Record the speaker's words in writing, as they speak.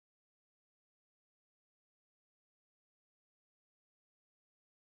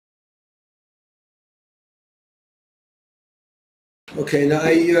Okay, now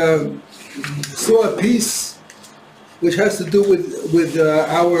I saw a piece which has to do with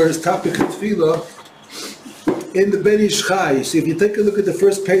our topic of tefillah in the Ben Ish Chai. So if you take a look at the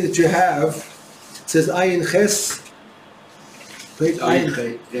first page that you have, it says Ayin Ches. Page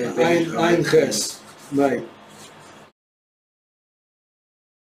Ayin Ches. Right.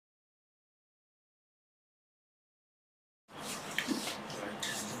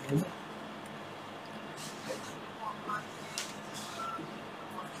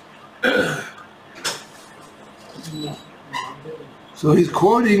 So he's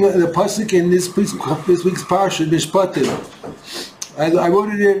quoting the pasuk in this week's parsha, Mishpatim. I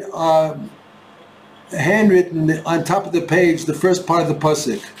wrote it in handwritten on top of the page, the first part of the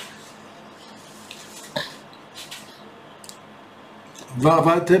pasuk.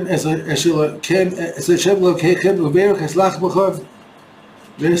 Va'avatem es Hashem Elokechem uberach eslach b'chov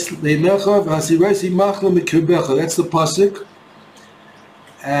v'leimecha v'hasirosi machla mikirbecha. That's the pasuk.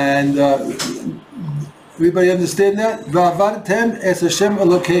 And everybody understand that? Va'avatem es Hashem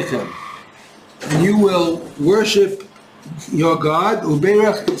Elokechem. And you will worship your God,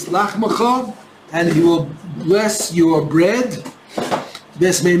 uberach eslach b'chov, and He will bless your bread,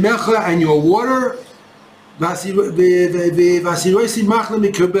 v'esmeimecha, and your water, and He will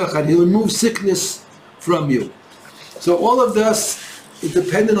remove sickness from you. So all of this is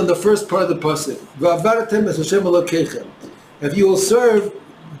dependent on the first part of the pasuk. Va'avatem es Hashem Elokechem. If you will serve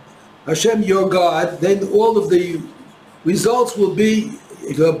Hashem your God, then all of the results will be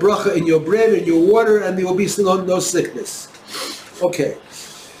your bracha in your bread and your water, and there will be no sickness. Okay.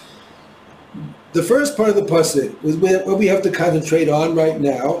 The first part of the pasuk is what we have to concentrate on right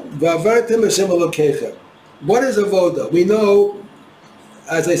now. Va'avartem Hashem Elokechem. What is avoda? We know,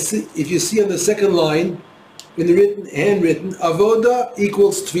 as I see, if you see on the second line in the handwritten, avoda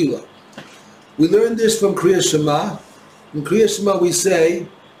equals tefillah. We learned this from Kriya Shema. In Kriya Shema we say,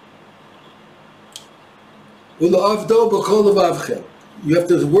 Ula'avdo b'chol levavchem. You have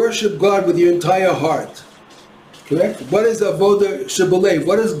to worship God with your entire heart. Correct? What is avoda shebelev?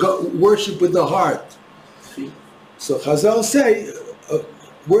 What is worship with the heart? So Chazal say,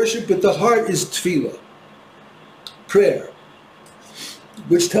 worship with the heart is tefillah, prayer,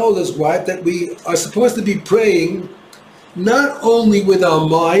 which tells us what? That we are supposed to be praying not only with our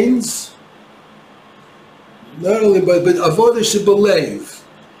minds, not only but avoda shebelev.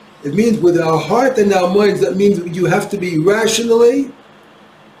 It means with our heart and our minds. That means you have to be rationally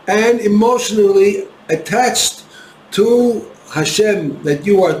and emotionally attached to Hashem that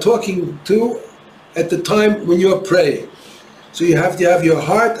you are talking to at the time when you're praying. So you have to have your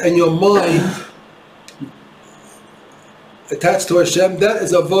heart and your mind attached to Hashem. That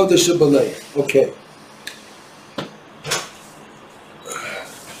is avodah shebelev. Okay.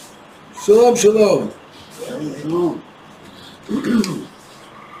 Shalom, shalom. Shalom.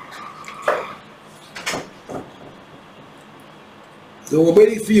 So we're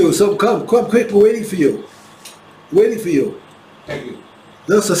waiting for you. So come quick, we're waiting for you. Waiting for you. Thank you.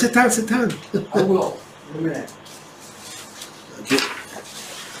 No, so sit down. I will. In a minute.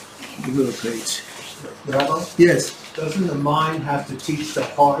 Give me a page. Rabbi? Yes. Doesn't the mind have to teach the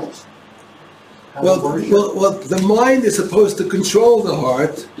heart how to worship? Well, the mind is supposed to control the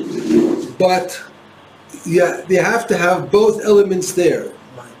heart, but yeah, they have to have both elements there.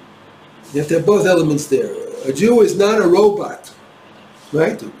 You have to have both elements there. A Jew is not a robot.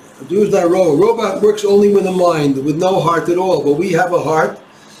 Right? A Jew is not a robot. A robot works only with a mind, with no heart at all. But we have a heart.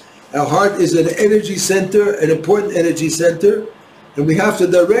 Our heart is an energy center, an important energy center, and we have to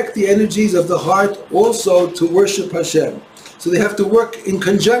direct the energies of the heart also to worship Hashem. So they have to work in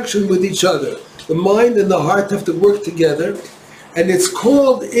conjunction with each other. The mind and the heart have to work together, and it's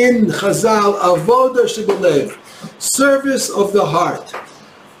called in Chazal avoda shebelev, service of the heart.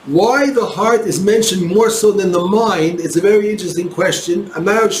 Why the heart is mentioned more so than the mind, it's a very interesting question. I'm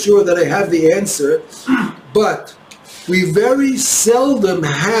not sure that I have the answer, but we very seldom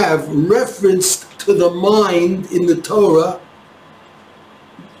have reference to the mind in the Torah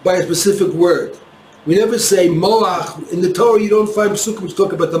by a specific word. We never say moach. In the Torah you don't find psukim which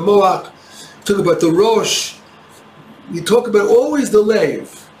talk about the moach, talk about the rosh. We talk about always the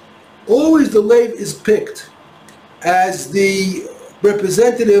leiv. Always the leiv is picked as the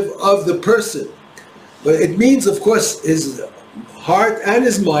representative of the person, but it means, of course, his heart and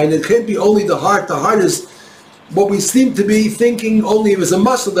his mind. It can't be only the heart. The heart is what we seem to be thinking only as a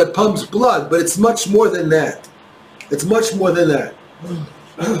muscle that pumps blood, but it's much more than that. It's much more than that.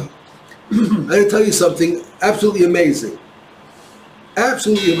 I'm going to tell you something absolutely amazing.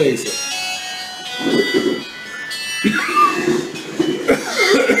 Absolutely amazing.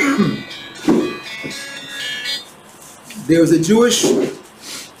 there was a Jewish,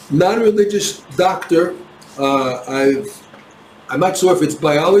 non-religious doctor. I'm not sure if it's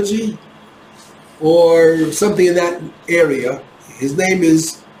biology or something in that area. His name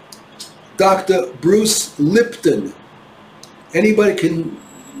is Dr. Bruce Lipton. Anybody can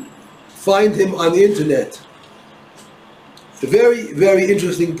find him on the internet. A very, very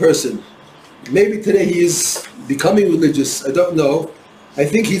interesting person. Maybe today he is becoming religious, I don't know. I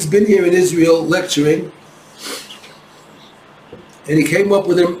think he's been here in Israel lecturing. And he came up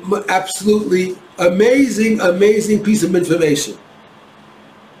with an absolutely amazing, amazing piece of information.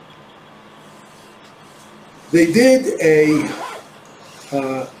 They did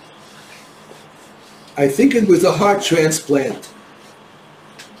I think it was a heart transplant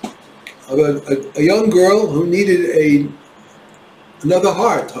of a young girl who needed another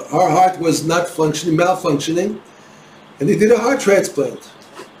heart. Her heart was not functioning, malfunctioning, and they did a heart transplant.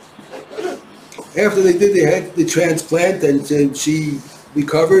 After they had the transplant and she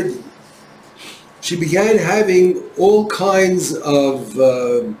recovered, she began having all kinds of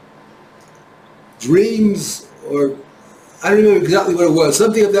dreams, or I don't remember exactly what it was,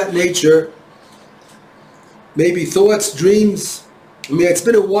 something of that nature, maybe thoughts, dreams. I mean, it's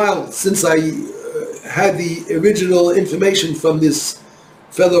been a while since I had the original information from this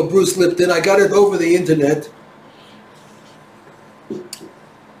fellow Bruce Lipton. I got it over the internet,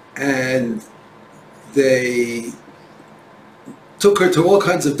 and they took her to all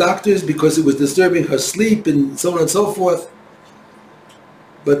kinds of doctors because it was disturbing her sleep and so on and so forth.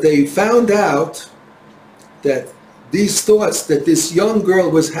 But they found out that these thoughts that this young girl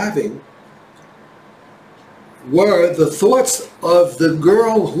was having were the thoughts of the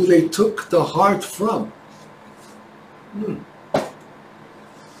girl who they took the heart from. You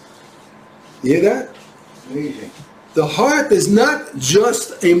hear that? Amazing. The heart is not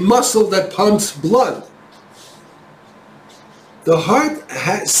just a muscle that pumps blood. The heart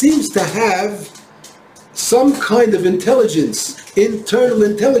seems to have some kind of intelligence, internal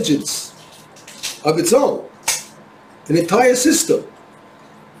intelligence of its own, an entire system.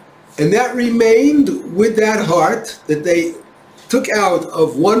 And that remained with that heart that they took out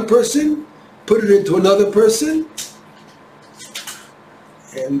of one person, put it into another person,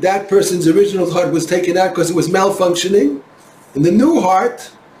 and that person's original heart was taken out because it was malfunctioning, and the new heart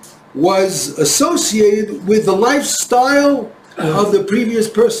was associated with the lifestyle of the previous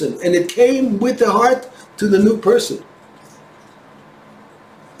person, and it came with the heart to the new person.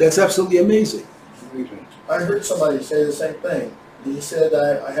 That's absolutely amazing. I heard somebody say the same thing. He said,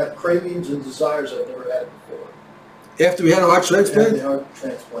 I have cravings and desires I've never had before. After we had a heart transplant? The heart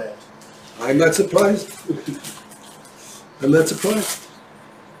transplant. I'm not surprised. I'm not surprised.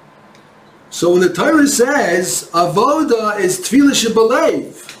 So when the Torah says, Avoda is Tefillah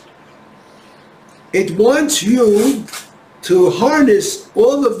Shebalev, it wants you to harness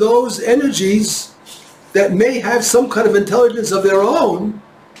all of those energies that may have some kind of intelligence of their own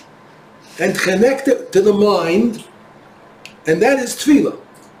and connect it to the mind, and that is Tefillah.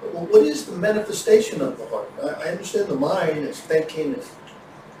 Well, what is the manifestation of the heart? I understand the mind is thinking.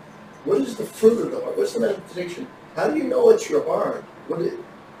 What is the fruit of the heart? What's the manifestation? How do you know it's your heart?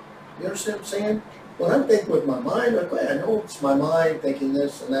 You understand what I'm saying? When I'm thinking with my mind, I know it's my mind thinking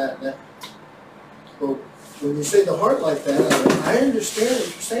this and that and that. But when you say the heart like that, I understand what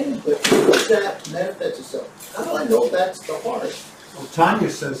you're saying, but how does that manifest itself? How do I know that's the heart? Well, Tanya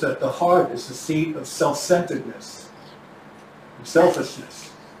says that the heart is the seat of self-centeredness, and selfishness.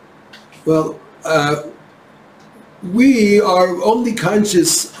 Well, we are only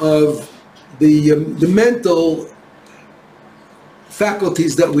conscious of the mental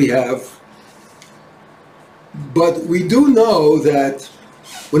faculties that we have, but we do know that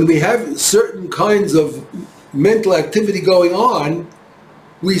when we have certain kinds of mental activity going on,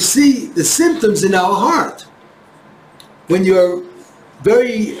 we see the symptoms in our heart. When you're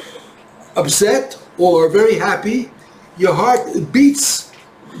very upset or very happy, your heart beats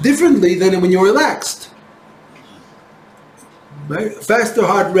differently than when you're relaxed. Right? Faster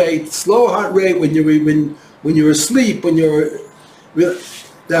heart rate, slower heart rate when you're asleep, when you're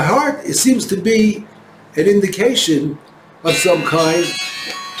the heart, it seems to be an indication of some kind,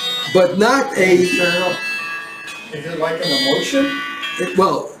 but not a. Is it like an emotion?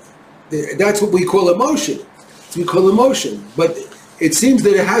 Well, that's what we call emotion. We call emotion, but it seems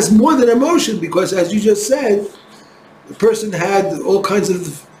that it has more than emotion, because, as you just said, the person had all kinds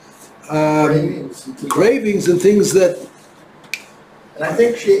of cravings and things that. And I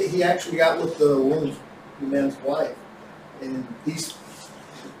think he actually got with the man's wife, and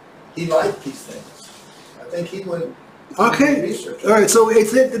he liked these things. I think he went. Okay. All right. So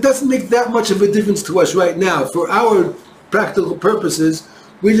it doesn't make that much of a difference to us right now. For our practical purposes,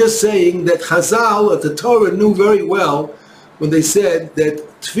 we're just saying that Chazal at the Torah knew very well when they said that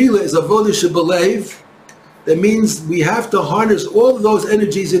tefillah is avodah shebelev. That means we have to harness all of those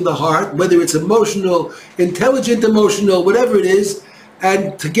energies in the heart, whether it's emotional, intelligent emotional, whatever it is,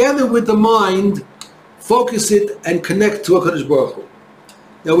 and together with the mind, focus it and connect to HaKadosh Baruch Hu.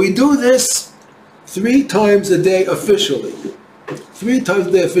 Now we do this 3 times a day officially. 3 times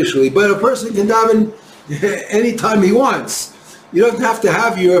a day officially. But a person can daven anytime he wants. You don't have to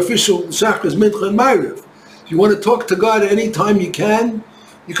have your official chakras, mincha and ma'ariv. If you want to talk to God anytime you can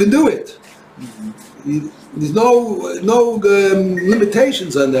do it. There's no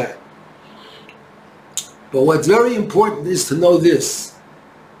limitations on that. But what's very important is to know this,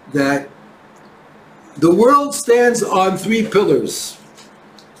 that the world stands on 3 pillars.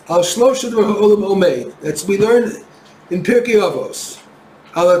 Al Shloshet Olam Omeid. That's we learn in Pirkei Avos.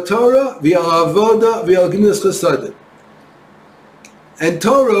 Al Torah, v'al Avoda, v'al Gemilas Chasadim. And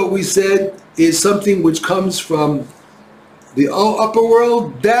Torah, we said, is something which comes from the upper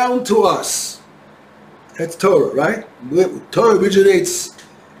world down to us. That's Torah, right? Torah originates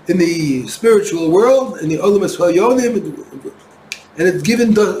in the spiritual world, in the Olam Eschayonim, and it's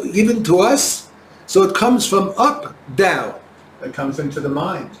given to us, so it comes from up down. It comes into the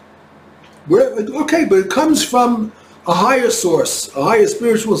mind. Okay, but it comes from a higher source, a higher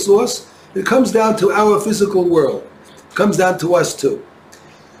spiritual source. It comes down to our physical world. It comes down to us too.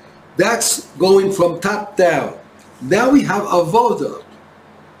 That's going from top down. Now we have avoda.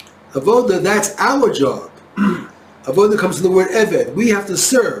 Avoda, that's our job. Avoda comes from the word eved. We have to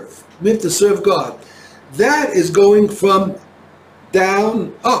serve. We have to serve God. That is going from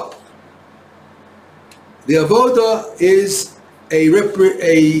down up. The avoda is a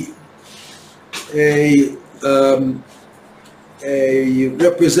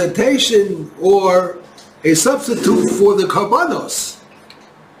representation or a substitute for the karbanos,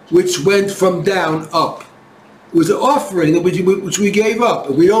 which went from down up. It was an offering which we gave up.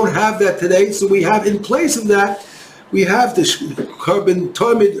 We don't have that today, so we have, in place of that, we have the korban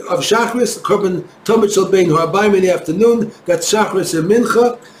tomid of Shachris, korban tomid shel bein harabayim in the afternoon, that's Shachris and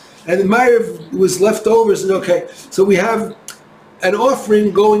Mincha, and the Ma'ariv was left over, so okay, so we have an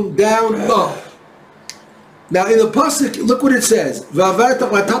offering going down up. Now in the pasuk, look what it says.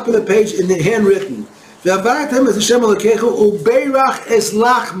 V'avartam, on top of the page in the handwritten. V'avartam es Hashem Elokecha ubeirach es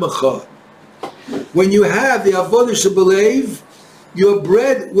lachmecha. When you have the avodah shebelev, your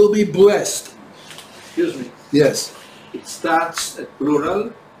bread will be blessed. Excuse me. Yes. It starts at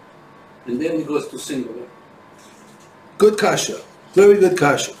plural, and then it goes to singular. Good kasha. Very good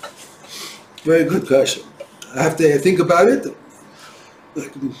kasha. Very good kasha. I have to think about it.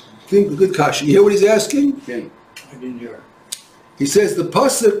 Think good kasha. You hear what he's asking? Okay. I didn't hear. He says the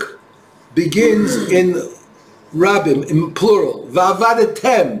pasuk begins in Rabbim, in plural.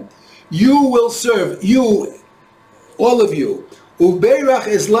 Va'avadetem. You will serve, you, all of you. Ubeirach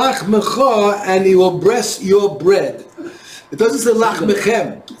es lach mecha, and he will bless your bread. It doesn't say lach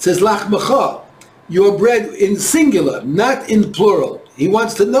mechem, it says lach mecha. Your bread in singular, not in plural. He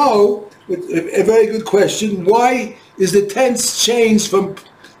wants to know, a very good question, why is the tense changed from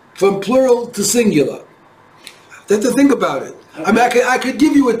plural to singular? You have to think about it. I mean, I could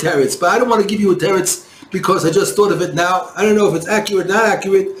give you a teretz, but I don't want to give you a teretz because I just thought of it now. I don't know if it's accurate, not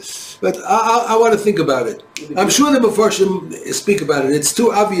accurate. But I want to think about it. I'm sure the Mefarshim speak about it. It's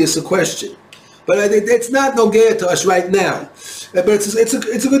too obvious a question. But it's not nogea to us right now. But it's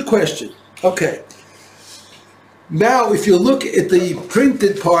a good question. Okay. Now, if you look at the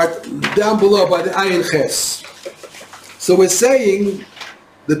printed part down below by the Ayin Ches. So we're saying,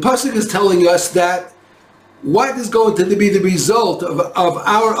 the pasuk is telling us that what is going to be the result of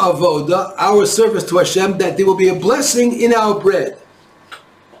our avoda, our service to Hashem, that there will be a blessing in our bread.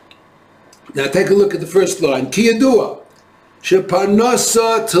 Now take a look at the first line. Ki yadua,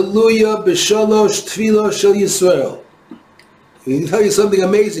 sheparnasa teluya b'shalosh tefillah shel Yisrael. I can tell you something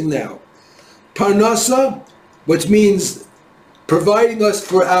amazing now. Parnasa, which means providing us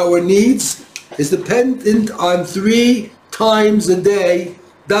for our needs, is dependent on 3 times a day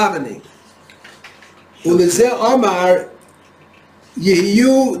davening. Ulezeh amar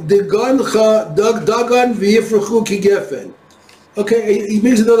yehiyu degancha dagan v'yifrachu ki gefen. Okay, he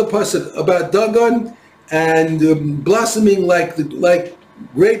makes another pasuk about dagan and blossoming like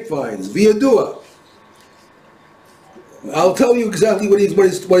grapevines. V'yadua. I'll tell you exactly what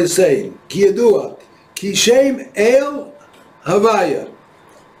he's saying. Ki yadua, ki shem el havaya.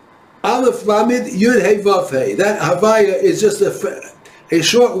 Aleph lamid yud hey vav hey. That havaya is just a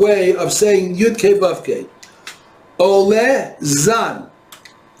short way of saying yud ke vav ke. Ole zan.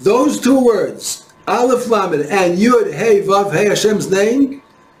 Those 2 words. Aleph Lamed and Yud Hey Vav Hey, Hashem's name,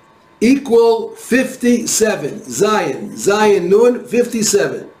 equal 57. Zion Nun,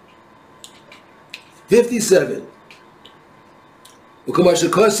 57. 57. Ukamash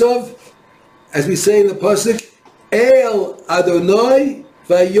Kosov, as we say in the pasuk, El Adonai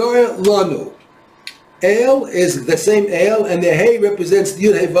Vayor Lanu. El is the same El, and the Hey represents the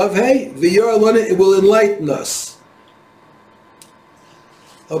Yud Hey Vav Hey. Vayor Lanu, it will enlighten us.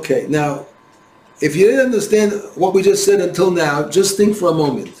 Okay, now, if you didn't understand what we just said until now, just think for a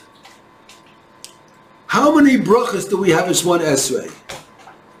moment. How many brachas do we have in Shemona Esrei?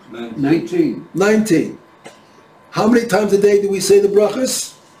 19. 19. How many times a day do we say the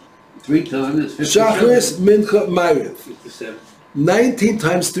brachas? 3 times is 57. Shacharis, Mincha, Ma'ariv. 57. 19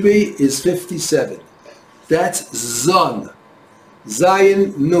 times 3 is 57. That's Zon.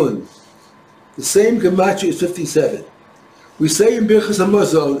 Zion Nun. The same gematria is 57. We say in Birchas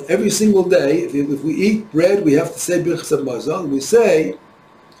HaMazon every single day, if we eat bread, we have to say Birchas HaMazon. We say,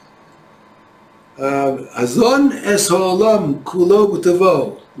 Hazon es ha'olam kulo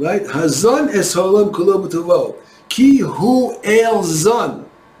b'tavo. Right? Hazon es ha'olam kulo b'tavo. Ki hu el zon.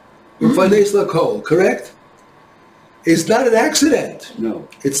 Correct? It's not an accident. No.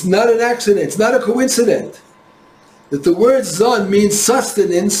 It's not an accident. It's not a coincidence. That the word zon means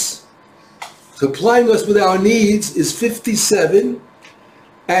sustenance, supplying us with our needs, is 57.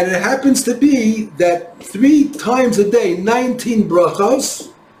 And it happens to be that 3 times a day, 19 brachos,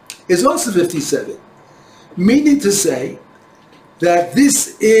 is also 57. Meaning to say that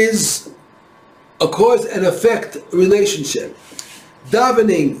this is a cause and effect relationship.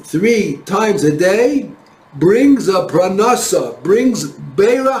 Davening 3 times a day brings a pranasa, brings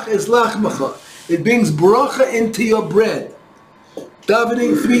beirach es lachmacha. It brings bracha into your bread.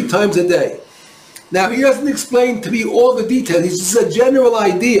 Davening 3 times a day. Now he doesn't explain to me all the details. It's just a general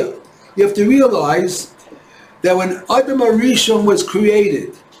idea. You have to realize that when Adam HaRishon was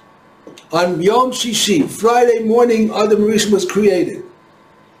created, on Yom Shishi, Friday morning, Adam HaRishon was created.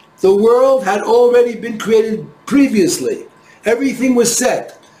 The world had already been created previously. Everything was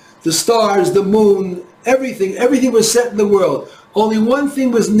set. The stars, the moon, everything was set in the world. Only one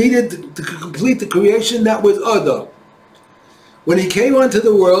thing was needed to complete the creation, that was Adam. When he came onto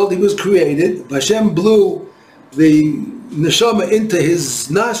the world, he was created. Hashem blew the neshama into his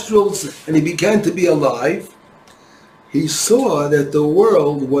nostrils and he began to be alive. He saw that the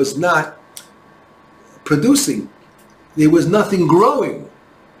world was not producing. There was nothing growing.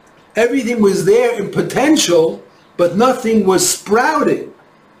 Everything was there in potential, but nothing was sprouting.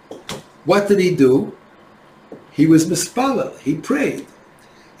 What did he do? He was mispala. He prayed.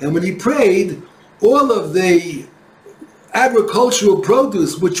 And when he prayed, all of the agricultural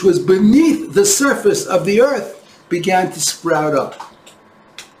produce which was beneath the surface of the earth began to sprout up.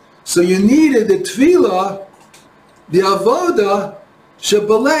 So you needed the tefillah, the avoda,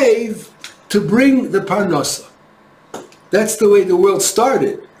 shebalev, to bring the parnasa. That's the way the world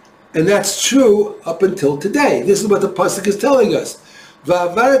started. And that's true up until today. This is what the pasuk is telling us.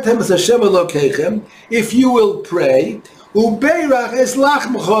 If you will pray, there will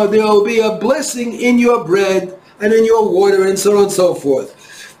be a blessing in your bread and in your water and so on and so forth.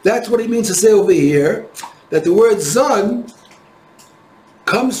 That's what he means to say over here, that the word zon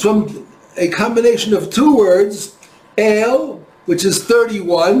comes from a combination of 2 words, el, which is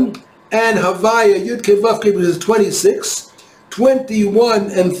 31, and havaya, yud kei vav kei, which is 26.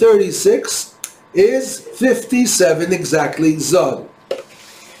 21 and 36 is 57 exactly, zon.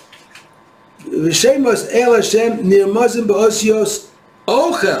 V'shemos el Hashem nirmazim ba'osios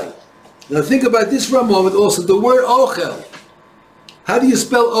ochel. Now think about this for a moment also, the word ochel. How do you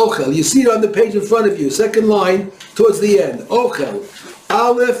spell ochel? You see it on the page in front of you, second line towards the end. Ochel.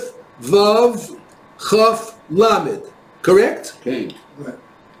 Aleph, Vav, Chaf, Lamed. Correct? Okay. Right.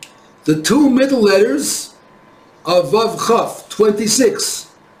 The 2 middle letters are Vav Chaf, 26.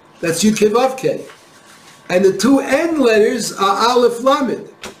 That's Yud Kei Vav Kei. And the 2 end letters are Aleph Lamed.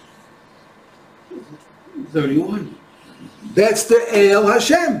 31. That's the El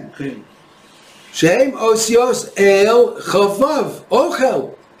Hashem. Okay. Shem Osios El Chavav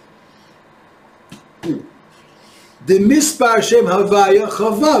Ochel. The Mispar Shem Havaya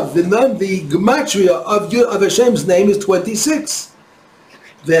Chavav. The gematria of Hashem's name is 26.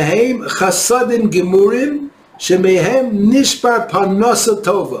 Vehem Chasadim Gemurim Shemehem Nishpar Parnasa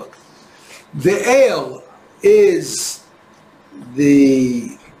Tova. The El is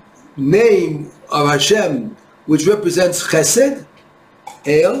the name of Hashem, which represents Chesed,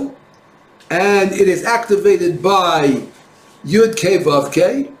 El, and it is activated by Yud Kei Vav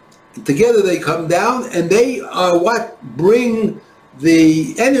Kei. Together they come down, and they are what bring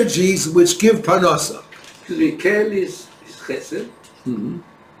the energies which give parnasa. Kel is chesed.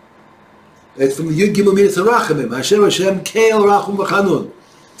 It's from Yud Gimel Midas Rachamim. Hashem Keil Rachum V'Chanun.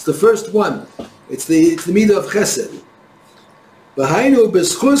 It's the first one. It's the midah of chesed. V'hainu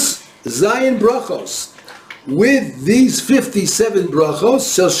b'schus zayin brachos. With these 57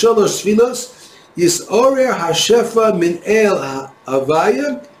 brachos, shel shalosh tfilos, yisorer hashefa min el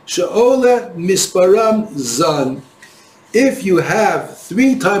havaya she'ola misparam zan. If you have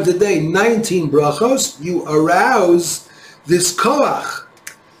 3 times a day 19 brachos, you arouse this koach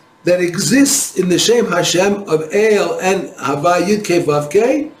that exists in the Shem Hashem of El and Havai Yud Kei Vav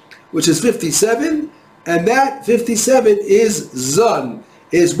Kei, which is 57, and that 57 is Zan,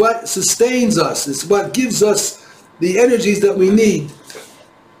 is what sustains us, is what gives us the energies that we need.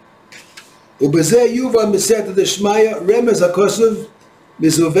 Ubezeh Yuva Meseta Deshmaya Remez HaKosuv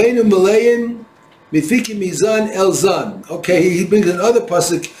Mizuvenu Maleim Mifiki Mizan El Zan. Okay, he brings another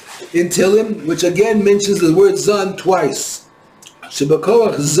pasuk in Tehillim, which again mentions the word Zan twice.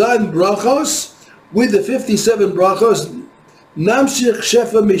 Shebakoach Zan brachos, with the 57 brachos, Namshich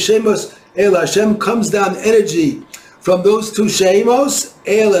Shefa Mishemos El Hashem, comes down energy from those 2 Shemos,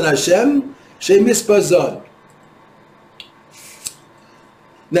 El and Hashem, Shemispa Zan.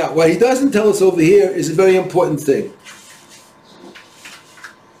 Now, what he doesn't tell us over here is a very important thing.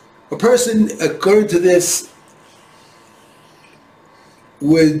 A person, according to this,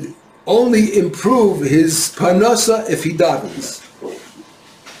 would only improve his parnasa if he davens.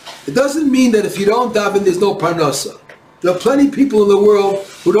 It doesn't mean that if you don't daven, there's no parnasa. There are plenty of people in the world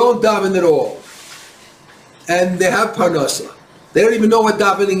who don't daven at all. And they have parnasa. They don't even know what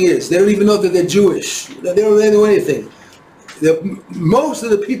davening is. They don't even know that they're Jewish. They don't know anything. Most of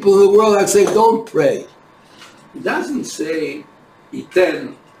the people in the world, I'd say, don't pray. It doesn't say,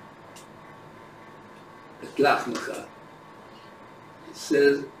 iten et lachmecha. It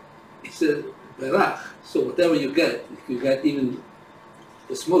says, berach. So whatever you get, if you get even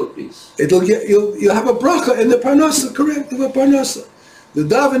a small piece. You'll have a bracha in the parnasa, correct? You have a parnasa. The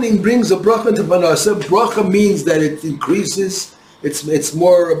davening brings a bracha into parnasa. Bracha means that it increases, it's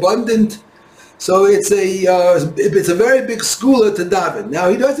more abundant. So it's a very big schooler to daven. Now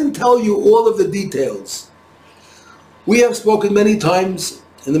he doesn't tell you all of the details. We have spoken many times,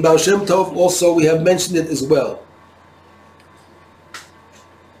 and the Shem Tov also, we have mentioned it as well.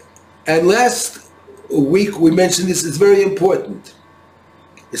 And last week we mentioned this, it's very important.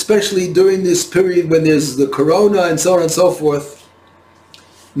 Especially during this period when there's the corona and so on and so forth.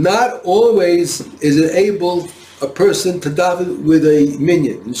 Not always is it able a person to daven with a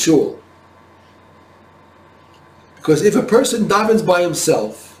minyan in shul. Because if a person davens by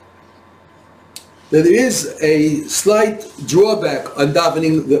himself, then there is a slight drawback on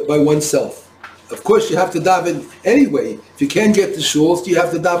davening by oneself. Of course, you have to daven anyway. If you can't get to shuls, you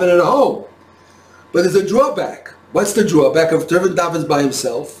have to daven at home. But there's a drawback. What's the drawback? If a person davens by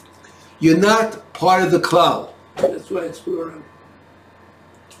himself, you're not part of the klal. That's why it's plural.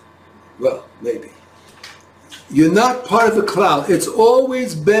 Well, maybe. You're not part of the klal. It's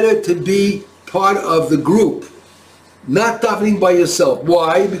always better to be part of the group, not davening by yourself.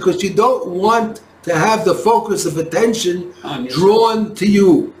 Why? Because you don't want to have the focus of attention drawn to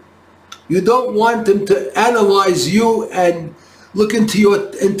you. You don't want them to analyze you and look into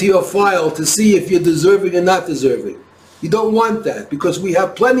your file to see if you're deserving or not deserving. You don't want that, because we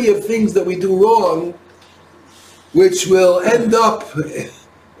have plenty of things that we do wrong which will end up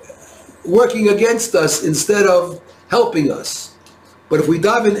working against us instead of helping us. But if we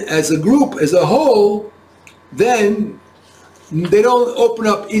daven as a group, as a whole, then they don't open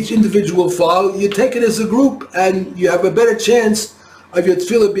up each individual file. You take it as a group and you have a better chance of your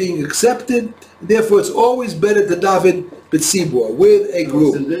tefillah being accepted. Therefore, it's always better to daven b'tzibur, with a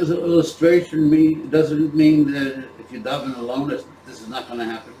group. So there's an illustration, doesn't mean that if you daven alone, this is not going to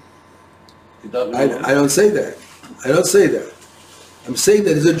happen. If you daven alone. I don't say that. I don't say that. I'm saying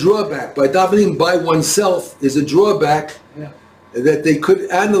that there's a drawback. By davening by oneself is a drawback, that they could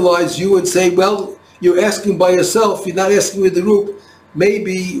analyze you and say, well, you're asking by yourself, you're not asking with the group,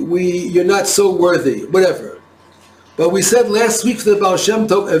 maybe you're not so worthy, whatever. But we said last week to the Baal Shem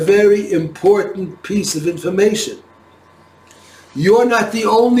Tov a very important piece of information. You're not the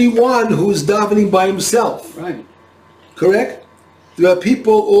only one who's davening by himself. Right. Correct? There are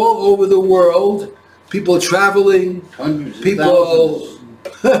people all over the world, people traveling, Hundreds, people,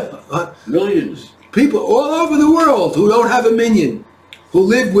 thousands, millions. people all over the world who don't have a minyan, who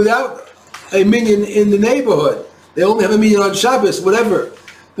live without a minyan in the neighborhood. They only have a minyan on Shabbos, whatever.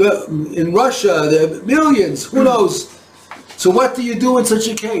 In Russia, there are millions, who knows? So what do you do in such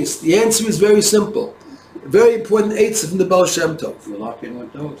a case? The answer is very simple. Very important eights from the Baal Shem Tov. We're locking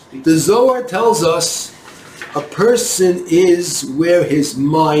with those. The Zohar tells us a person is where his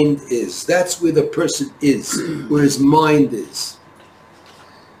mind is. That's where the person is, where his mind is.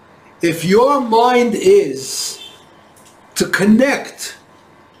 If your mind is to connect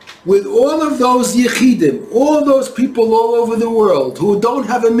with all of those yichidim, all those people all over the world who don't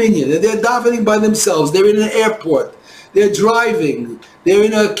have a minyan, and they're davening by themselves, they're in an airport, they're driving, they're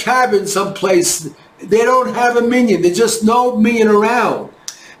in a cabin someplace, they don't have a minyan, there's just no minyan around,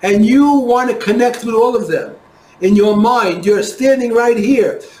 and you want to connect with all of them. In your mind, you're standing right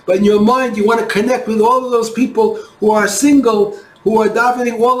here, but in your mind you want to connect with all of those people who are single, who are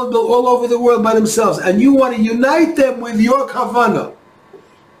davening all over the world by themselves, and you want to unite them with your kavanah.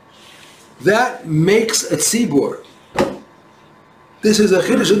 That makes a tzibur. This is a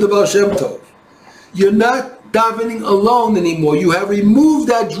chiddush of the Baal Shem Tov. You're not davening alone anymore. You have removed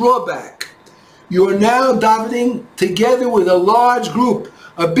that drawback. You are now davening together with a large group,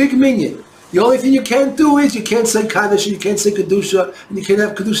 a big minyan. The only thing you can't do is you can't say Kaddish, you can't say Kedusha, and you can't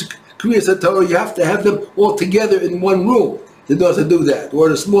have Kedusha, Kriyas HaTorah. You have to have them all together in one room in order to do that, or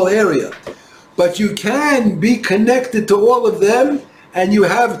in a small area. But you can be connected to all of them, and you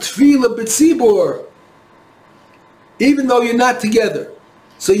have Tefillah B'tzibur, even though you're not together.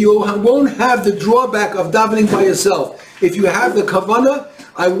 So you won't have the drawback of davening by yourself. If you have the kavanah,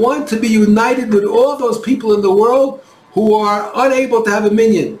 I want to be united with all those people in the world who are unable to have a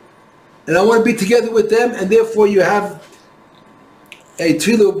minyan. And I want to be together with them, and therefore you have a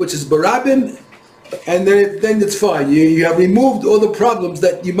tefillah which is barabim, and then it's fine. You have removed all the problems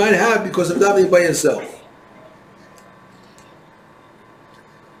that you might have because of davening by yourself.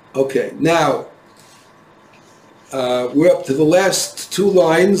 Okay, now we're up to the last two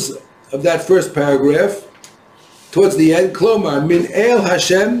lines of that first paragraph. Towards the end, Klomar, Min El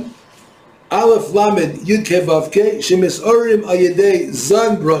Hashem, Aleph Lamed Yud Ke Vav Ke, Shemis Orim Al Yedei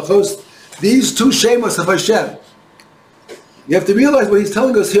Zan Brachos. These two Shemos of Hashem. You have to realize what he's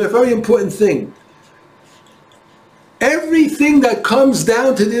telling us here, a very important thing. Everything that comes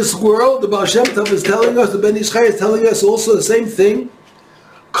down to this world, the Baal Shem Tov is telling us, the Ben Ish Chai is telling us also the same thing,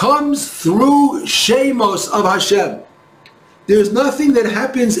 comes through Shemos of Hashem. There's nothing that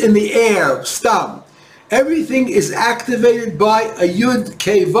happens in the air, stam. Everything is activated by a Yud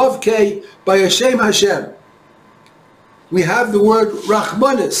K Vav K, by a Shem Hashem. We have the word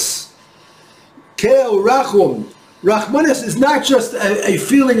Rachmanis. Kel Rachum. Rachmanis is not just a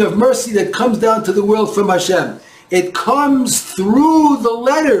feeling of mercy that comes down to the world from Hashem. It comes through the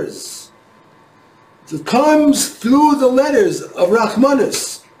letters. It comes through the letters of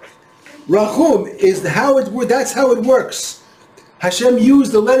Rachmanis. Rachum is that's how it works. Hashem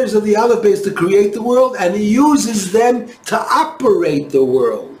used the letters of the Aleph Beis to create the world, and He uses them to operate the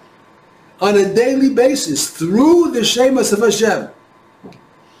world on a daily basis through the Shemos of Hashem.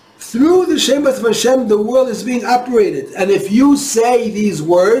 Through the Shemos of Hashem, the world is being operated. And if you say these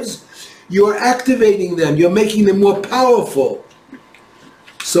words, you're activating them, you're making them more powerful.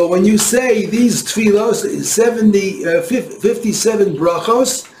 So when you say these tefillos, 57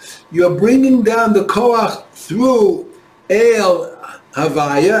 brachos, you're bringing down the koach through El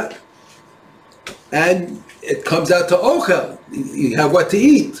Havaya, and it comes out to Ochel. You have what to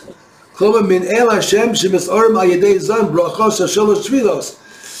eat. Kloma min El Hashem shemis orim al yedei zan brachos shalosh tefillos.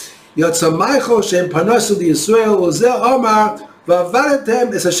 Yotzamaycho shem panasu di Yisrael uzel omar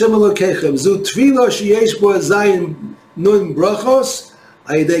v'avadetem es Hashem Elokeichem zu tefillah sheyesh bo zayin nun brachos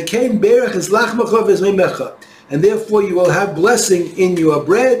ayidei kein berach es lachmacha v'zmeimecha, and therefore you will have blessing in your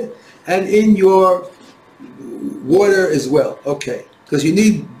bread and in your water as well. Okay, because you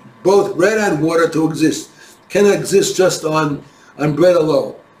need both bread and water to exist. Cannot exist just on bread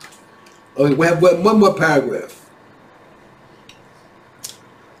alone. Okay, we have one more paragraph.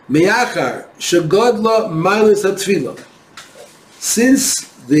 Me'achar shegodla ma'alos hatefillah. Since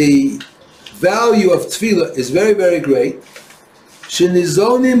the value of tefillah is very, very great,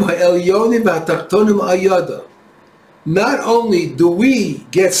 shenizonim ha'elyonim v'hatachtonim ayada. Not only do we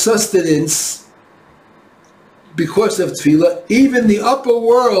get sustenance because of tefillah, even the upper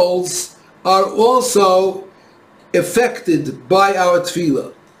worlds are also affected by our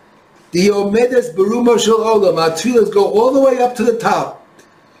tefillah. The omedes berumo shel olam. Our tefillahs go all the way up to the top.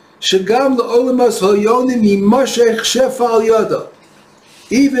 Shagam le'olamas ha'yonim yimashech shefa al yada.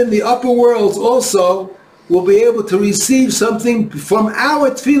 Even the upper worlds also will be able to receive something from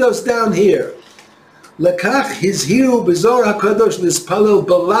our tefillos down here. Lekach hizhiru b'zor hakadosh nispalel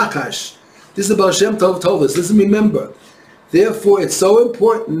b'lachash. This is the Baal Shem Tov told us. Listen, remember. Therefore, it's so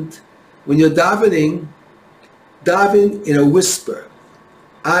important when you're davening, daven in a whisper.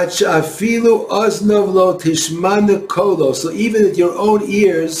 Afilu oznav lo tishmana kolo. So even at your own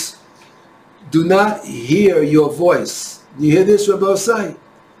ears do not hear your voice. You hear this, Rabbi Osai?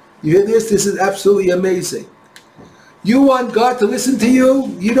 You hear this? This is absolutely amazing. You want God to listen to you?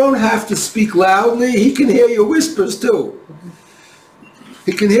 You don't have to speak loudly. He can hear your whispers too.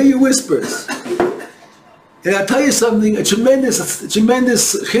 He can hear your whispers. And I'll tell you something, a tremendous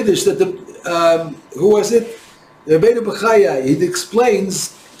chiddush that who was it? Rabbi Bechaya, he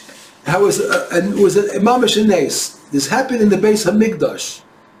explains how it was a mamash nes. This happened in the Beis HaMikdash.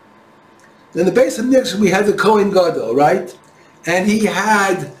 In the Beis HaMikdash we had the Kohen Gadol, right? And he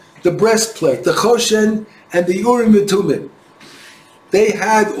had the breastplate, the Choshen, and the Urim and Tumim. They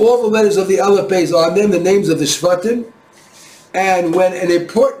had all the letters of the Aleph Beis on them, the names of the Shvatim. And when an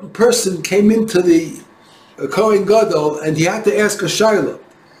important person came into the Kohen Gadol and he had to ask a shayla,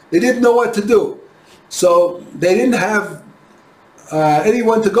 they didn't know what to do. So they didn't have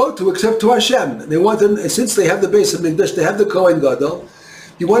anyone to go to except to Hashem. They wanted, since they have the Beis HaMikdash, they have the Kohen Gadol.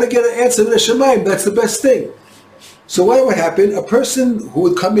 You want to get an answer to the Shemaim, that's the best thing. So what would happen? A person who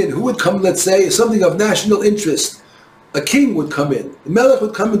would come in, let's say, something of national interest. A king would come in. The Melech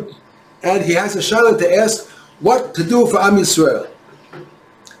would come in, and he has a shayla to ask what to do for Am Yisrael.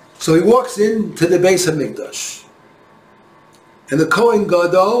 So he walks into the Beis HaMikdash. And the Kohen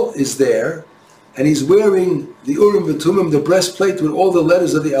Gadol is there, and he's wearing the Urim V'Tumim, the breastplate with all the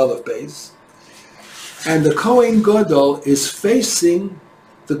letters of the Aleph Beis. And the Kohen Gadol is facing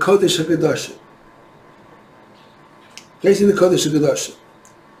the Kodesh HaKadoshim. Facing the Kodesh HaKadoshim.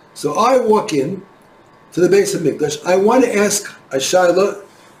 So I walk in to the Beis HaMikdash. I want to ask a shayla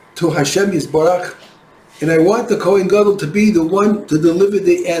to Hashem Yisbarach, and I want the Kohen Gadol to be the one to deliver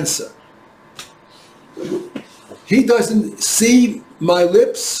the answer. He doesn't see my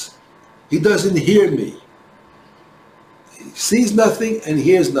lips, he doesn't hear me. He sees nothing and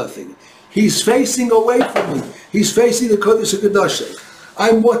hears nothing. He's facing away from me. He's facing the Kodesh HaKadoshim.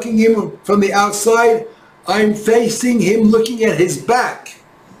 I'm walking in from the outside, I'm facing him looking at his back.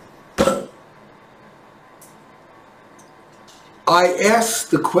 I ask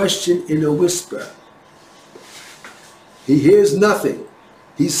the question in a whisper. He hears nothing.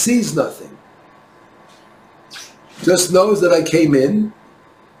 He sees nothing. Just knows that I came in,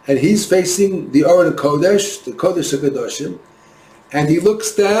 and he's facing the Aron HaKodesh, the Kodesh HaKadoshim, and he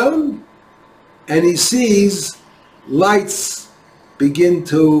looks down, and he sees lights begin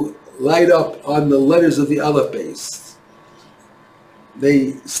to light up on the letters of the Aleph Beis.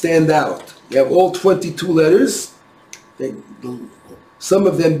 They stand out. You have all 22 letters. Some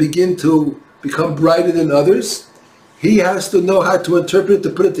of them begin to become brighter than others. He has to know how to interpret it, to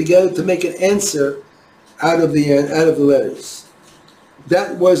put it together, to make an answer out of the letters.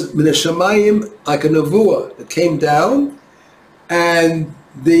 That was min hashamayim, like a nevuah that came down, and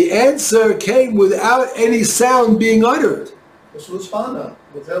the answer came without any sound being uttered. This was Hannah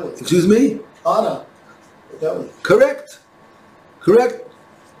with Eli. Excuse me? Hannah with Eli. Correct.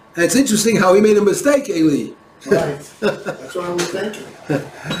 And it's interesting how he made a mistake, Eli. Right. That's what I was thinking.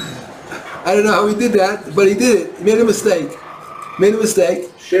 I don't know how he did that, but he did it. He made a mistake.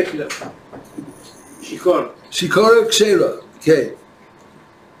 Shekla. Shikor. Shikora Kshera. Okay.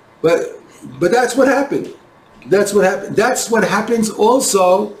 But that's what happened. That's what happens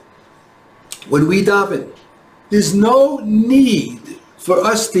also when we daven. There's no need for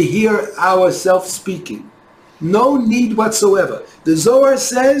us to hear ourselves speaking. No need whatsoever. The Zohar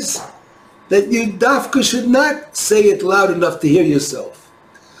says that you dafka should not say it loud enough to hear yourself.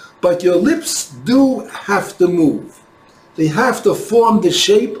 But your lips do have to move. They have to form the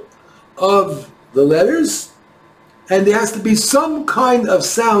shape of the letters, and there has to be some kind of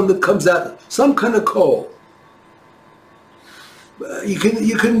sound that comes out, some kind of call. You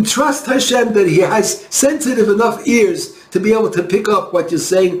can trust Hashem that He has sensitive enough ears to be able to pick up what you're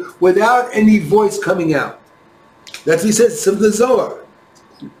saying without any voice coming out. That's what He says in the Zohar.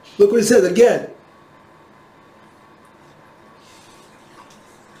 Look what He says again.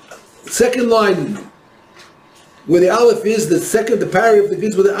 Second line, where the Aleph is, the paragraph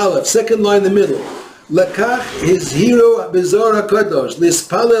begins with the Aleph. Second line in the middle. Lakach his hero bezor HaKadosh,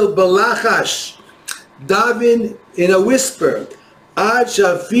 lispalel balachash, daven in a whisper, ad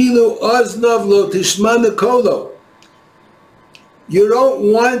shafilu oznav lo tishman kolo. You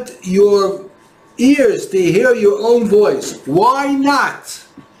don't want your ears to hear your own voice. Why not?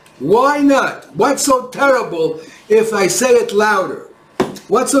 Why not? What's so terrible if I say it louder?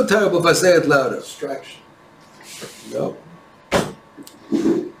 What's so terrible if I say it louder? Distraction. No.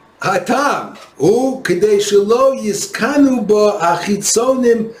 Hatam hu k'dei shelo yiskanu bo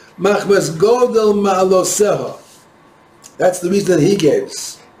achitzonim machmas godel ma'aloseha. That's the reason that he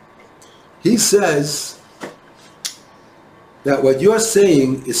gives. He says that what you're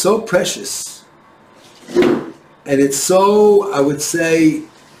saying is so precious, and it's so, I would say,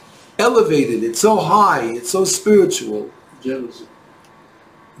 elevated, it's so high, it's so spiritual. Jealousy.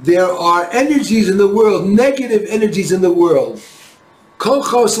 There are energies in the world, negative energies in the world,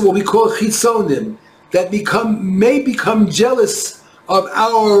 kolchos, what we call chitzonim, that may become jealous of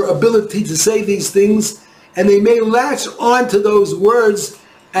our ability to say these things, and they may latch onto those words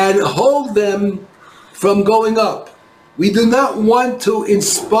and hold them from going up. We do not want to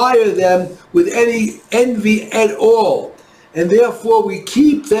inspire them with any envy at all, and therefore we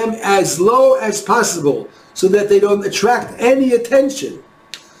keep them as low as possible so that they don't attract any attention.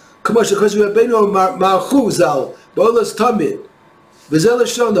 This is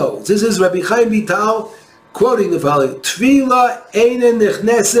Rabbi Chaim Vital quoting the following: Tefillah einen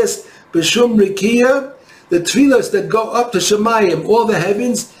nechneses b'shum rikiya. The tefillahs that go up to Shemayim, all the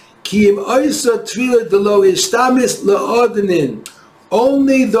heavens, ki im oisa tefillah delo ishtamis le'odenin.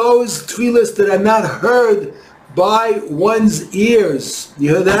 Only those tefillahs that are not heard by one's ears.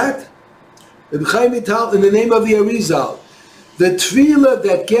 You hear that? Rabbi Chaim Vital, in the name of the Arizal, the tefillah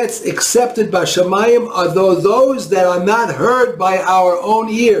that gets accepted by Shemayim are those that are not heard by our own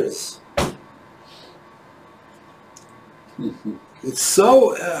ears. It's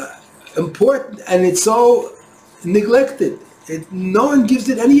so important, and it's so neglected. No one gives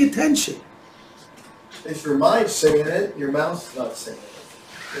it any attention. If your mind's saying it, your mouth's not saying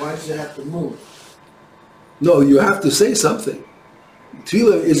it. Why does it have to move? No, you have to say something.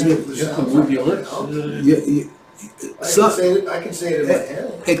 Tefillah is... You have to move your lips. I can say it in my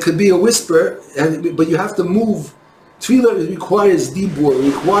head. It could be a whisper, but you have to move. Tefillah requires dibur,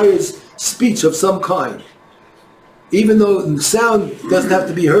 requires speech of some kind. Even though the sound doesn't have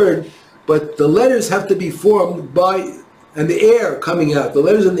to be heard, but the letters have to be formed by, and the air coming out. The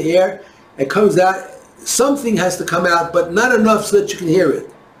letters in the air, it comes out, something has to come out, but not enough so that you can hear it.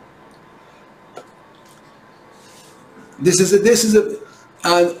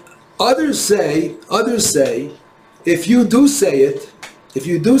 Others say, if you do say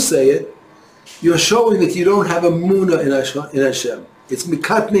it, you're showing that you don't have a munah in Hashem. It's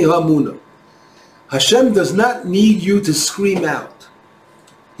mikatnei ha'munah. Hashem does not need you to scream out.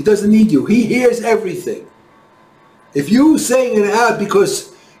 He doesn't need you. He hears everything. If you saying it out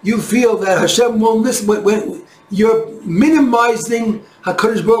because you feel that Hashem won't listen, you're minimizing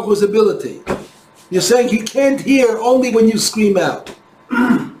HaKadosh Baruch Hu's ability. You're saying He can't hear only when you scream out.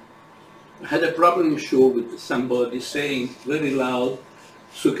 I had a problem show with somebody saying very loud,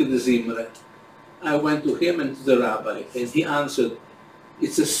 Sukkah de Zimre. I went to him and to the Rabbi, and he answered,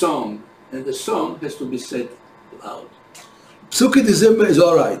 it's a song, and the song has to be said loud. Sukkah de Zimre is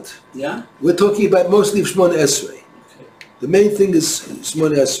all right. Yeah? We're talking about mostly Shmona Esrei. Okay. The main thing is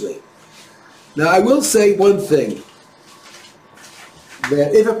Shmona Esrei. Now I will say one thing,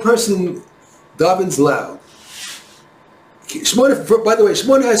 that if a person davens loud, by the way,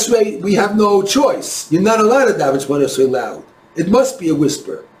 Shmona Esrei, we have no choice. You're not allowed to daven Shmona Esrei loud. It must be a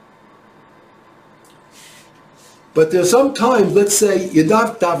whisper. But there's some times, let's say, you're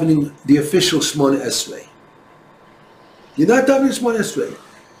not davening the official Shmona Esrei. You're not davening Shmona Esrei.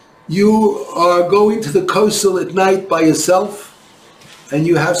 You are going to the coastal at night by yourself, and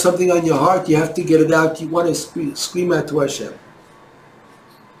you have something on your heart, you have to get it out, you want to scream out to Hashem.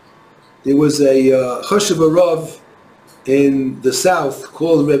 There was a Choshev Rav in the south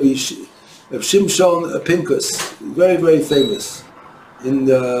called Rabbi Shimshon Pinkus, very, very famous. In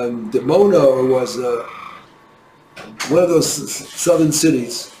Dimona was one of those southern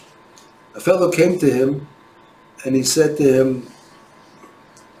cities. A fellow came to him and he said to him,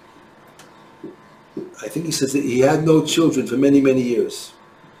 I think he says that he had no children for many, many years.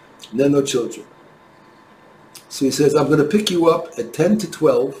 And then no children. So he says, I'm going to pick you up at 10 to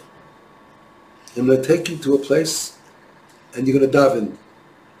 12. I'm going to take you to a place and you're going to daven.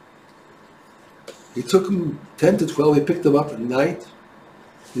 He took him 10 to 12, he picked him up at night,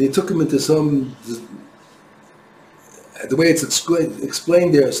 and he took him into some, the way it's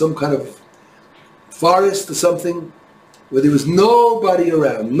explained there, some kind of forest or something, where there was nobody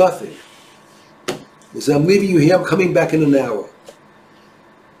around, nothing. He said, I'm leaving you here, I'm coming back in an hour.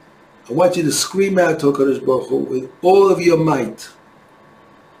 I want you to scream out to HaKadosh Baruch Hu with all of your might.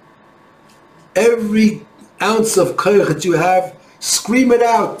 Every ounce of koyach that you have, scream it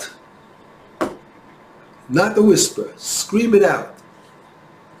out. Not the whisper, scream it out.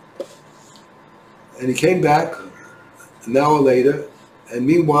 And he came back an hour later, and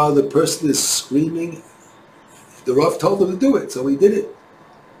meanwhile the person is screaming. The Rav told him to do it, so he did it.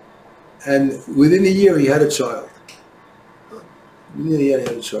 And within a year he had a child. he had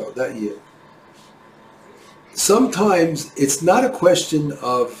a child that year. Sometimes it's not a question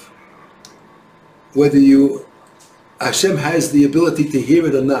of whether Hashem has the ability to hear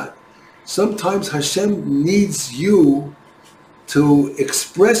it or not. Sometimes Hashem needs you to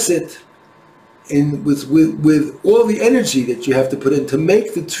express it with all the energy that you have to put in to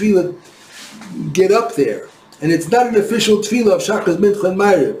make the tefillah get up there. And it's not an official tefillah of Shachar, Mincha, and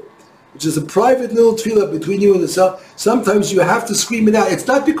Ma'ariv, which is a private little tefillah between you and the self. Sometimes you have to scream it out. It's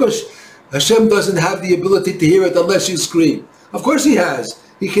not because Hashem doesn't have the ability to hear it unless you scream. Of course He has.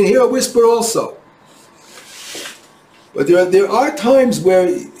 He can hear a whisper also. But there are times where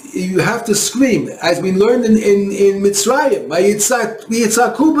you have to scream, as we learned in Mitzrayim.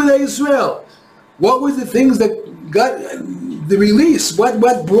 V'yitzaku b'nei Yisrael. What were the things that got the release? What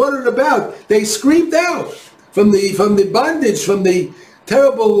brought it about? They screamed out from the bondage, from the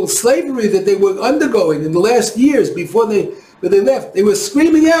terrible slavery that they were undergoing in the last years before they left. They were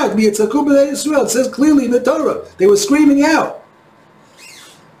screaming out. V'yitzaku b'nei Yisrael. It says clearly in the Torah. They were screaming out.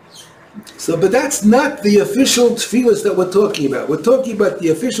 So, but that's not the official tefillahs that we're talking about. We're talking about the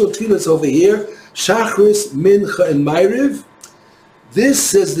official tefillahs over here, Shachris, Mincha, and Ma'ariv. This,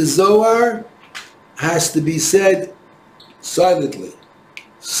 says the Zohar, has to be said silently.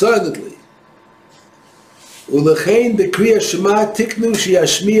 Silently. Ulechein b'kriyas Shema tiknu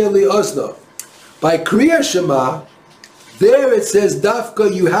sheyashmiya li ozno. By Kriya Shema, there it says,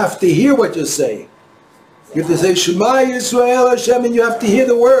 Dafka, you have to hear what you're saying. You have to say, Shema Yisrael Hashem, and you have to hear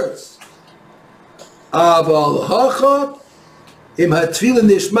the words. Aval hacha im hatfila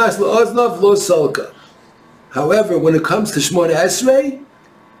nishmas la'oznav lo salka. However, when it comes to Shmona Esrei,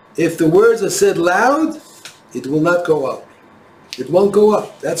 if the words are said loud, it will not go up. It won't go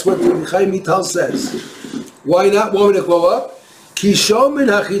up. That's what Rabbi Chaim Vital says. Why not? Why won't it go up? Ki shomin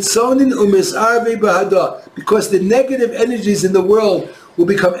hachitzonin umisarvei bahada. Because the negative energies in the world will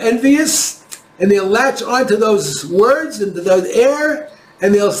become envious, and they'll latch onto those words and the air,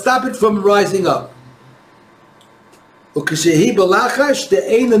 and they'll stop it from rising up. However,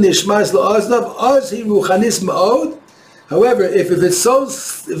 if it's so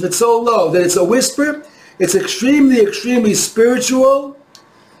low that it's a whisper, it's extremely spiritual,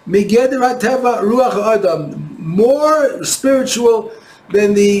 more spiritual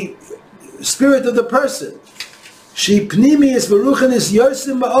than the spirit of the person.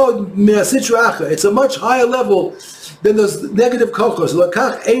 It's a much higher level than those negative kochos.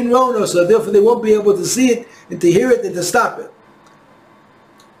 So therefore they won't be able to see it and to hear it and to stop it.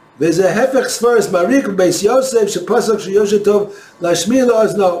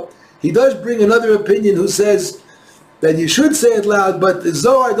 He does bring another opinion who says that you should say it loud, but the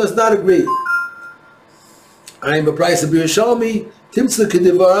Zohar does not agree. I am a price of Yerushalmi, Timtza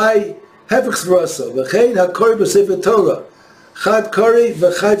Kedivarai, Hefech Svarasa, V'chein HaKori B'Sefer Torah, Chad Kori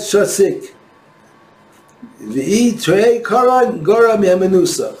V'chad Shasik. V'i Trei Karan Gora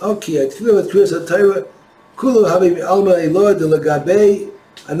Mi'amenusa. Okay, I feel with Kriyas HaTorah, Kulu Habib Alma Elor de Lagabei,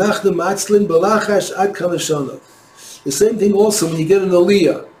 Anachnu Matzlin Balachash Ad Kalashona. The same thing also when you get an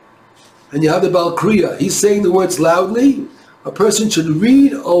Aliyah, and you have the Baal Kriya, he's saying the words loudly, a person should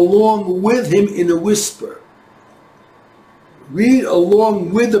read along with him in a whisper. Read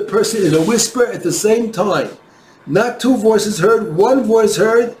along with the person in a whisper at the same time. Not two voices heard, one voice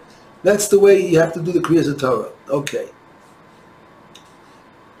heard. That's the way you have to do the Kriyas HaTorah. Okay.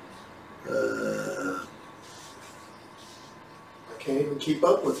 I can't even keep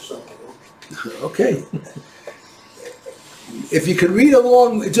up with something. Okay. If you can read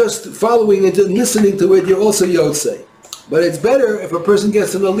along, just following it and listening to it, you're also Yotzei. But it's better if a person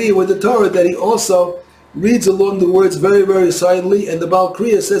gets an aliyah with the Torah that he also reads along the words very, very silently, and the Baal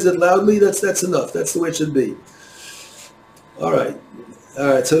Kriya says it loudly. That's enough. That's the way it should be. All right.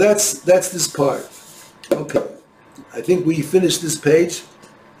 So that's this part. Okay. I think we finished this page,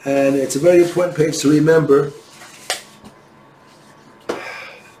 and it's a very important page to remember.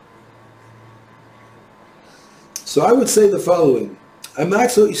 So I would say the following. I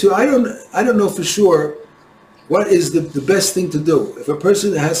don't know for sure what is the best thing to do. If a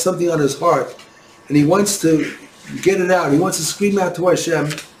person has something on his heart and he wants to get it out, he wants to scream out to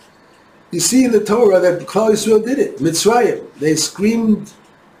Hashem, you see in the Torah that Klal Yisrael did it. Mitzrayim, they screamed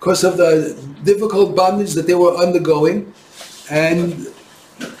because of the difficult bondage that they were undergoing, and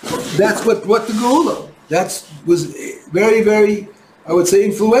that's what brought the Geula. That was very, very, I would say,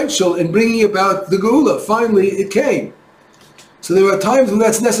 influential in bringing about the Geula. Finally, it came. So there are times when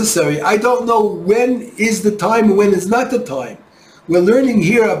that's necessary. I don't know when is the time and when is not the time. We're learning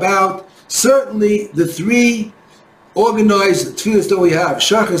here about certainly the three organized tefillahs that we have.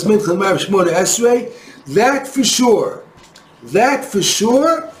 Shachas, Mincha, Ma'ariv, Shmona Esrei. That for sure That for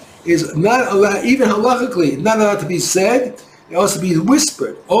sure is not allowed, even halachically, not allowed to be said. It also be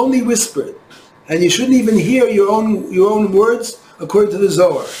whispered, only whispered. And you shouldn't even hear your own words according to the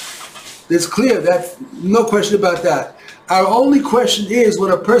Zohar. It's clear, that no question about that. Our only question is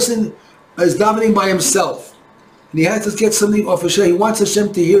when a person is davening by himself and he has to get something off Hashem, he wants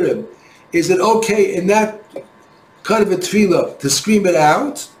Hashem to hear him. Is it okay in that kind of a tefillah to scream it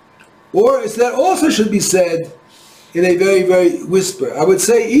out? Or is that also should be said in a very, very whisper? I would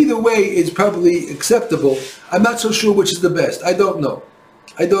say either way is probably acceptable. I'm not so sure which is the best. I don't know.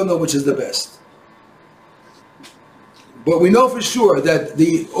 I don't know which is the best. But we know for sure that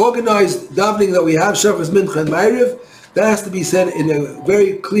the organized davening that we have, Shachas, Mincha, and Ma'ariv, that has to be said in a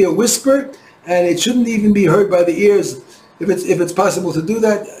very clear whisper, and it shouldn't even be heard by the ears. If it's possible to do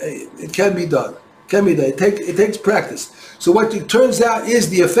that, it can be done. It takes practice. So what it turns out is,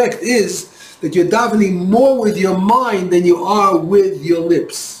 the effect is that you're davening more with your mind than you are with your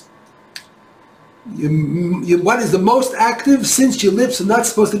lips. What is the most active, since your lips are not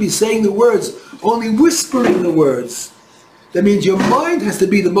supposed to be saying the words, only whispering the words. That means your mind has to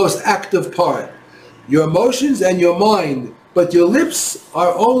be the most active part. Your emotions and your mind. But your lips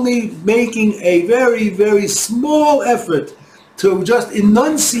are only making a very, very small effort to just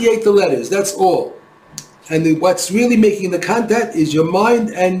enunciate the letters. That's all. And what's really making the contact is your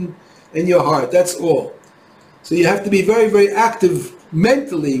mind and your heart. That's all. So you have to be very, very active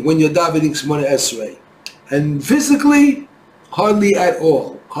mentally when you're davening Shemona Esrei. And physically, hardly at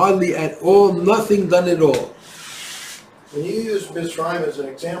all. Hardly at all. Nothing done at all. When you use Mitzrayim as an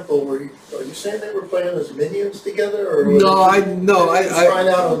example, are you saying they were playing as minions together, or No, I trying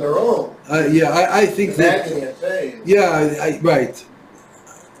out on their own? I think that. Agony and pain. Yeah, right.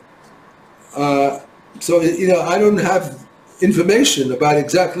 So I don't have information about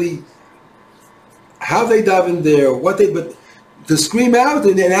exactly how they davened there, but to scream out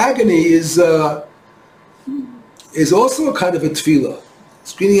in agony is also a kind of a tefillah.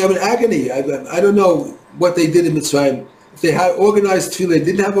 Screaming out in agony. I don't know what they did in Mitzrayim. If they had organized tefillah, they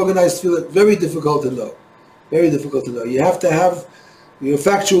didn't have organized tefillah, very difficult to know. Very difficult to know. You have to have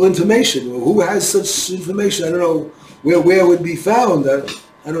factual information. Who has such information? I don't know where it would be found. I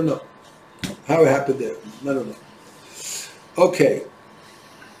don't know how it happened there. I don't know. Okay.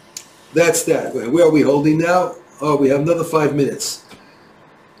 That's that. Where are we holding now? Oh, we have another 5 minutes.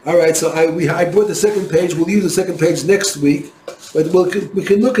 All right, so I brought the second page. We'll use the second page next week, but we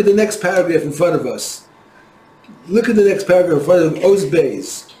can look at the next paragraph in front of us. Look at the next paragraph in front of Oz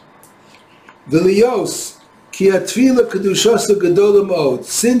Beis. V'lios ki atfila kedushasa gedola mod.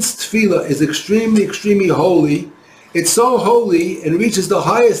 Since tefillah is extremely, extremely holy, it's so holy and reaches the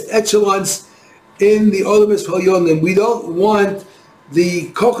highest echelons in the Olam Yisrael. We don't want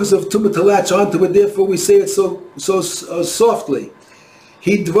the kochos of tumah to latch onto it. Therefore, we say it so softly.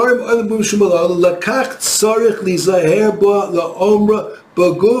 He dvarim olam b'mshumalal lakach tzarich lizaher ba laomra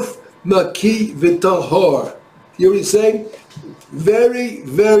baguf maki v'tahor. You know what he's saying? Very,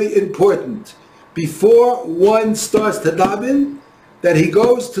 very important. Before one starts to daven, that he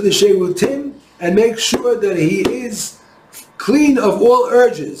goes to the Sherutim and makes sure that he is clean of all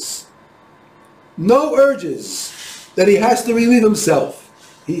urges. No urges that he has to relieve himself.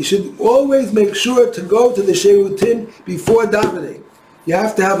 He should always make sure to go to the Sherutim before davening. You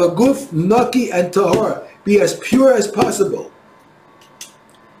have to have a guf, naki, and tahor. Be as pure as possible.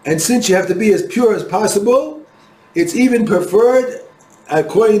 And since you have to be as pure as possible, it's even preferred,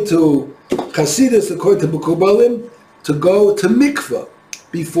 according to Chasidus, according to Mekubalim, to go to mikvah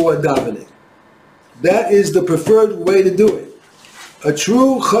before davening. That is the preferred way to do it. A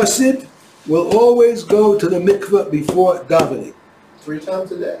true Chassid will always go to the mikvah before davening. 3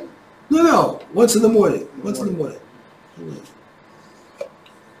 times a day? No, once in the morning. Once in the morning.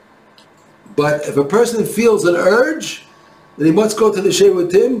 But if a person feels an urge that he must go to the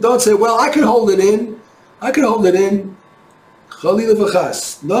Sherutim, don't say, well, I can hold it in. Chalila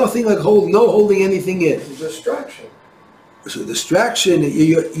v'chas. Nothing like no holding anything in. It's a distraction. So distraction,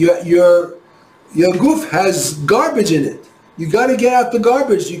 your goof has garbage in it. You got to get out the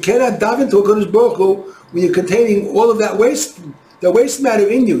garbage. You cannot daven to HaKadosh Baruch Hu when you're containing all of that waste matter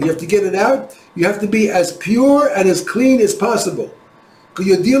in you. You have to get it out. You have to be as pure and as clean as possible. Because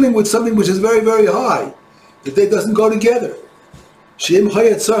you're dealing with something which is very, very high. That they doesn't go together.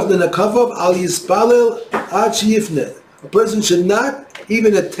 A person should not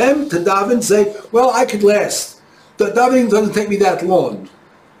even attempt to daven, say, well, I could last. The davening doesn't take me that long.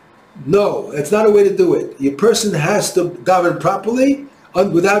 No, that's not a way to do it. Your person has to daven properly,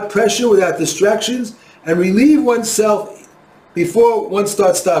 without pressure, without distractions, and relieve oneself before one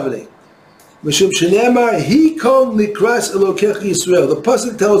starts davening. Mishum shenemar hikon likras elokech Yisrael. The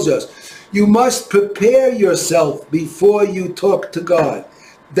pasuk tells us you must prepare yourself before you talk to God.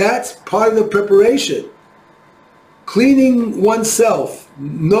 That's part of the preparation. Cleaning oneself.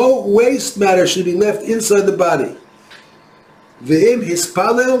 No waste matter should be left inside the body. Ve'im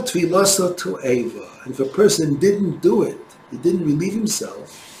hispalel tfilaso to'eva. And if a person didn't do it, he didn't relieve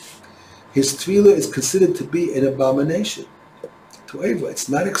himself, his tefillah is considered to be an abomination. To'eva, it's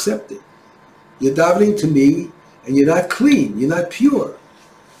not accepted. You're davening to me, and you're not clean, you're not pure.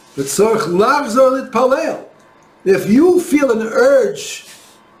 But tzorch lachzor litpalel. If you feel an urge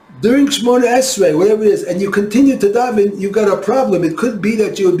during Shmona Esrei, whatever it is, and you continue to daven, you've got a problem. It could be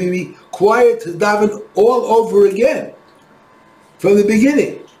that you would be required to daven all over again from the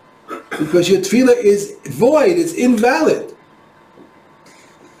beginning, because your tefillah is void, it's invalid.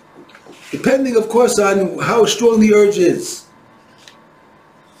 Depending, of course, on how strong the urge is.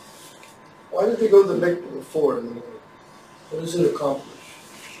 Why did they go to the mikveh before in the morning? What does it accomplish?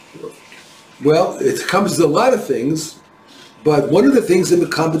 Well, it accomplishes a lot of things, but one of the things it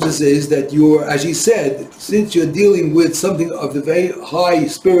accomplishes is that you're, as he said, since you're dealing with something of the very high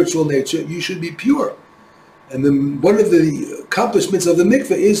spiritual nature, you should be pure. And then one of the accomplishments of the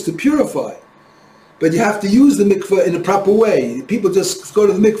mikveh is to purify. But you have to use the mikveh in a proper way. People just go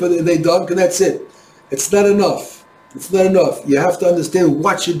to the mikveh and they dunk and that's it. It's not enough. It's not enough. You have to understand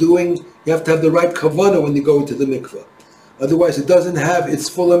what you're doing. You have to have the right kavanah when you go into the mikveh. Otherwise it doesn't have its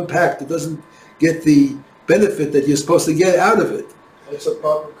full impact. It doesn't get the benefit that you're supposed to get out of it. What's a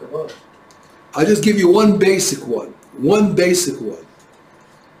proper kavanah? I'll just give you one basic one. One basic one.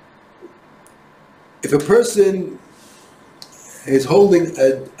 If a person is holding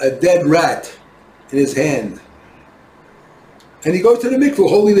a dead rat in his hand, and he goes to the mikveh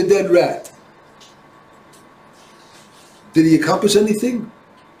holding the dead rat, did he accomplish anything?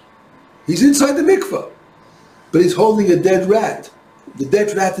 He's inside the mikveh, but he's holding a dead rat. The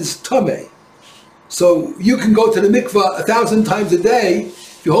dead rat is tameh. So you can go to the mikveh 1,000 times a day.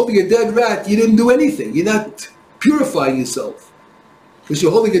 If you're holding a dead rat, you didn't do anything. You're not purifying yourself. Because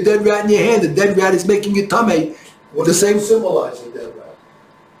you're holding a dead rat in your hand. The dead rat is making you tameh. What does it symbolize, a dead rat?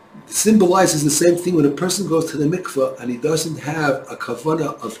 It symbolizes the same thing when a person goes to the mikveh and he doesn't have a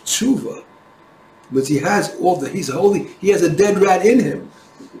kavanah of tshuva. But he has he has a dead rat in him.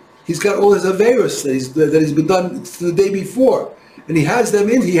 He's got all his averos that he's been done the day before. And he has them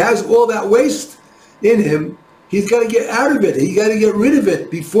in, he has all that waste in him. He's got to get out of it. He's got to get rid of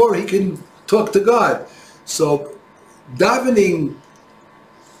it before he can talk to God. So davening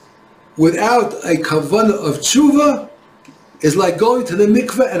without a kavanah of tshuva is like going to the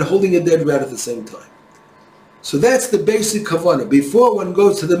mikveh and holding a dead rat at the same time. So that's the basic kavanah. Before one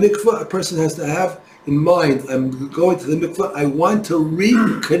goes to the mikveh, a person has to have in mind, I'm going to the mikveh, I want to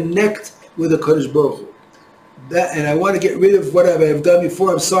reconnect with the Kadosh Baruch Hu. And I want to get rid of what I've done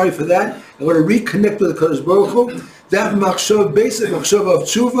before. I'm sorry for that. I want to reconnect with the Kadosh Baruch Hu. That machshava, basic machshava of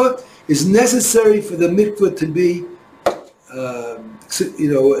tshuva, is necessary for the mikveh to be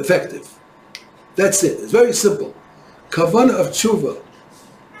effective. That's it. It's very simple. Kavanah of tshuva.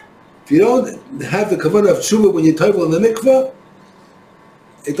 If you don't have the kavanah of tshuva when you're tovel in the mikveh,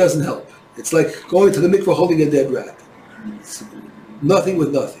 it doesn't help. It's like going to the mikveh holding a dead rat. It's nothing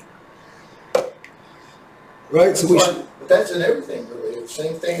with nothing. Right? So but that's in everything, really.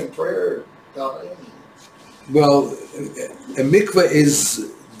 Same thing in prayer. Well, a mikveh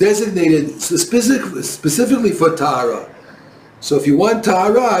is designated specifically for tahara. So if you want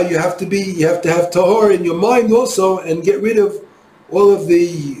tahara, you have to have tahor in your mind also, and get rid of all of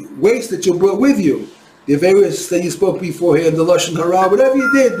the waste that you brought with you, the various that you spoke before here, the lashon hara, whatever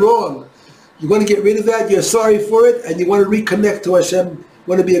you did wrong. You want to get rid of that. You're sorry for it, and you want to reconnect to Hashem. You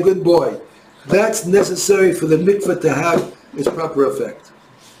want to be a good boy. That's necessary for the mikveh to have its proper effect.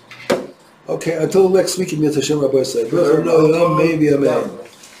 Okay, until next week in Yom Hashem Rabbi said, maybe amen.